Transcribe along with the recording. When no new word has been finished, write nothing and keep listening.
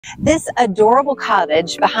This adorable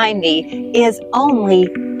cottage behind me is only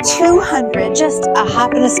 $200, just a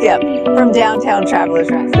hop and a skip from downtown Travelers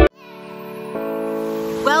Rest.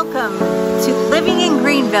 Welcome to living in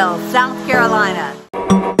Greenville, South Carolina.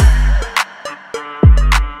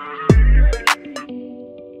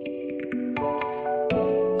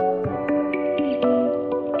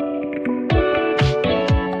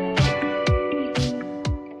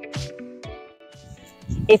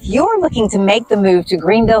 If you're looking to make the move to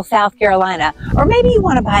Greenville, South Carolina, or maybe you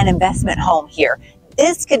want to buy an investment home here,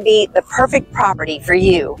 this could be the perfect property for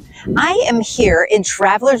you. I am here in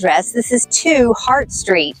Travelers Rest. This is 2 Hart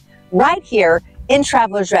Street, right here in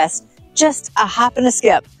Travelers Rest, just a hop and a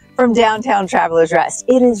skip from downtown Travelers Rest.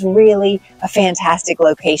 It is really a fantastic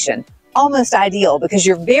location, almost ideal because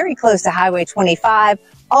you're very close to Highway 25,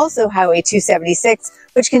 also Highway 276,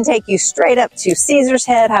 which can take you straight up to Caesar's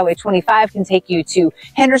Head. Highway 25 can take you to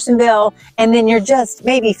Hendersonville, and then you're just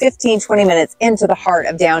maybe 15-20 minutes into the heart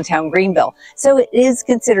of downtown Greenville. So it is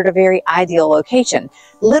considered a very ideal location.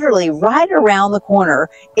 Literally right around the corner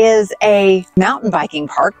is a mountain biking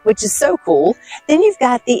park, which is so cool. Then you've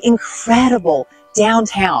got the incredible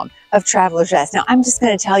downtown of Travelers Rest. Now, I'm just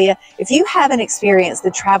going to tell you, if you haven't experienced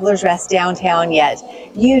the Travelers Rest downtown yet,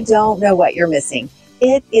 you don't know what you're missing.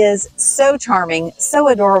 It is so charming, so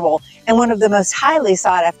adorable, and one of the most highly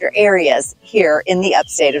sought after areas here in the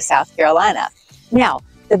upstate of South Carolina. Now,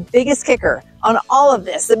 the biggest kicker on all of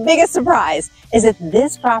this, the biggest surprise, is that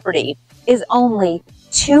this property is only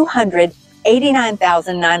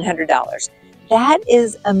 $289,900. That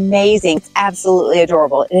is amazing. It's absolutely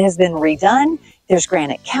adorable. It has been redone. There's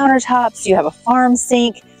granite countertops. You have a farm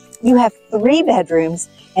sink. You have 3 bedrooms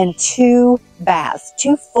and 2 baths,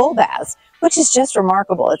 2 full baths, which is just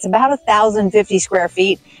remarkable. It's about 1,050 square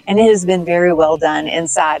feet, and it has been very well done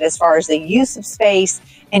inside as far as the use of space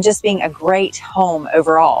and just being a great home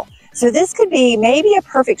overall. So this could be maybe a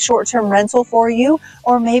perfect short-term rental for you,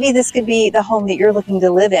 or maybe this could be the home that you're looking to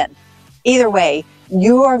live in. Either way,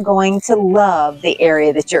 you are going to love the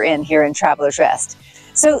area that you're in here in Travelers Rest.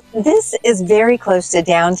 So this is very close to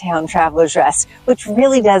downtown Travelers Rest, which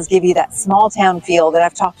really does give you that small town feel that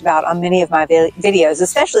I've talked about on many of my videos,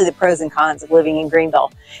 especially the pros and cons of living in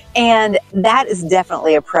Greenville. And that is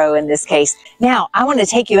definitely a pro in this case. Now, I want to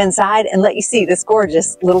take you inside and let you see this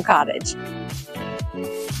gorgeous little cottage.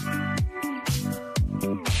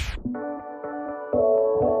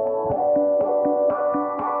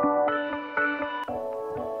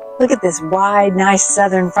 Look at this wide, nice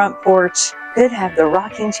southern front porch. Could have the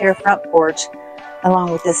rocking chair front porch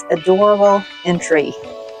along with this adorable entry.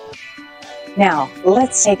 Now,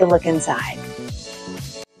 let's take a look inside.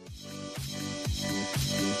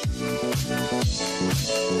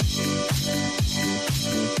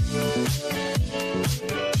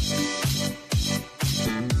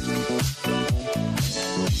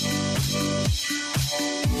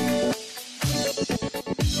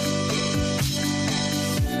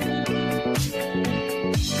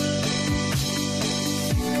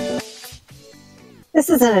 This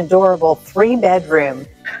is an adorable 3-bedroom,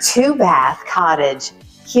 2-bath cottage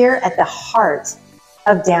here at the heart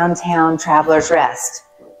of downtown Travelers Rest,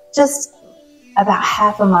 just about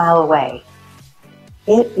half a mile away.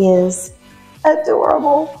 It is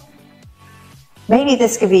adorable. Maybe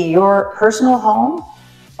this could be your personal home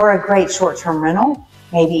or a great short-term rental,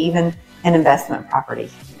 maybe even an investment property.